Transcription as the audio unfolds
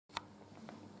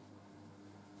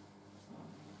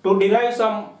To derive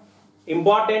some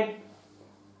important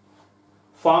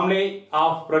formulae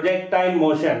of projectile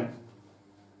motion,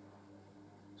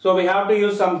 so we have to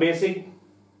use some basic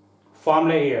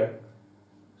formulae here,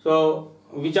 so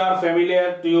which are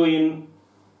familiar to you in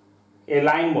a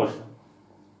line motion,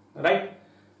 right?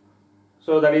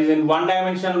 So that is in one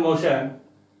dimensional motion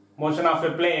of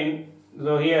a plane.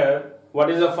 So here what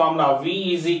is the formula?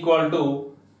 V is equal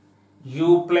to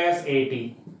U plus AT.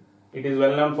 It is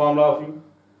well known formula of U.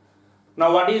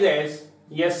 Now what is S?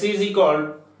 S is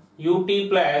equal UT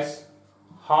plus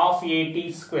half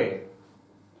AT square.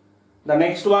 The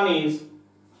next one is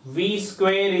V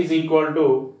square is equal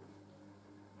to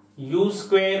U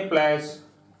square plus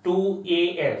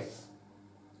 2AS,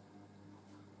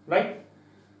 right?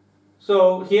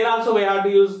 So here also we have to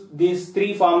use these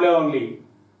three formulae only.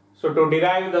 So to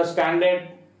derive the standard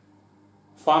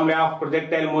formula of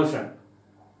projectile motion.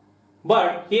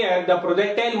 But here the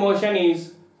projectile motion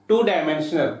is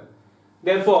two-dimensional.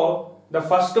 Therefore, the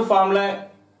first formula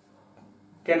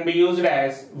can be used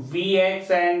as Vx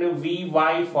and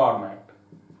Vy format,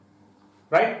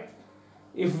 right?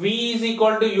 If V is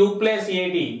equal to U plus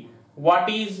AT, what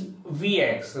is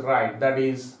Vx, right? That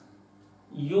is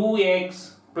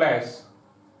Ux plus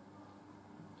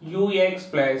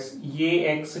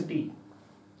AXT.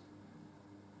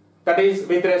 That is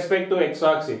with respect to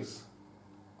x-axis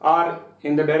or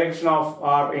in the direction of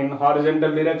or in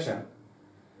horizontal direction.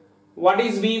 What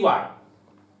is Vy?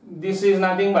 This is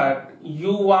nothing but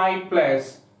Uy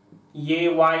plus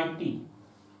Ayt.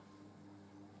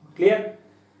 Clear?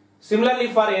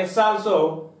 Similarly for S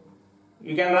also,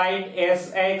 you can write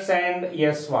Sx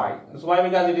and Sy. Why?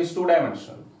 Because it is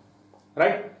two-dimensional,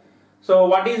 right? So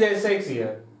what is Sx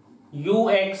here?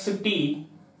 Uxt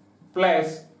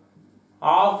plus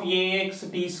half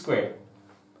Axt square.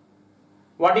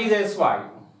 What is Sy?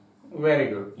 Very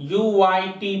good.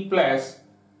 Uyt plus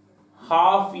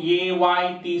half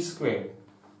Ayt square,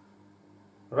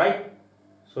 right?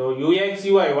 So Ux,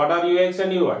 Uy, what are Ux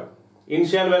and Uy?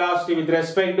 Initial velocity with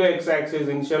respect to x-axis,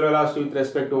 initial velocity with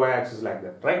respect to y-axis, like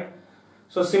that, right?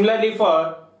 So similarly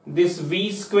for this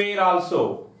V square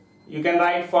also, you can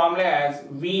write formula as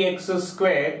Vx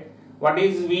square. What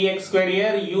is Vx square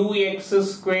here? Ux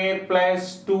square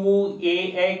plus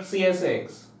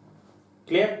 2AXSX.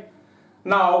 Clear?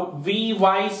 Now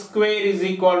Vy square is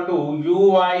equal to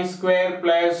Uy square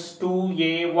plus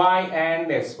 2Ay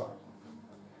and Sy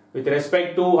with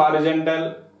respect to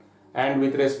horizontal and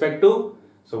with respect to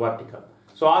vertical.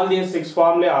 So all these six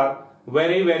formulae are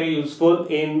very, very useful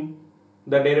in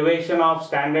the derivation of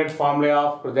standard formula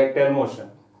of projectile motion,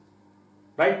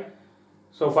 right?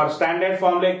 So for standard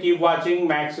formula, keep watching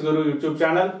Max Guru YouTube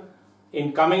channel.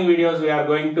 In coming videos, we are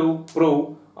going to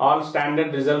prove all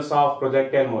standard results of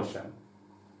projectile motion.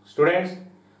 Students,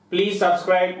 please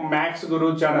subscribe Max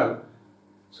Guru channel.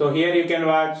 So here you can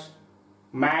watch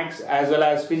Max as well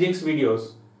as physics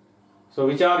videos, so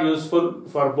which are useful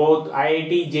for both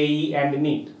IIT, JEE and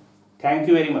NEET. Thank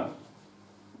you very much.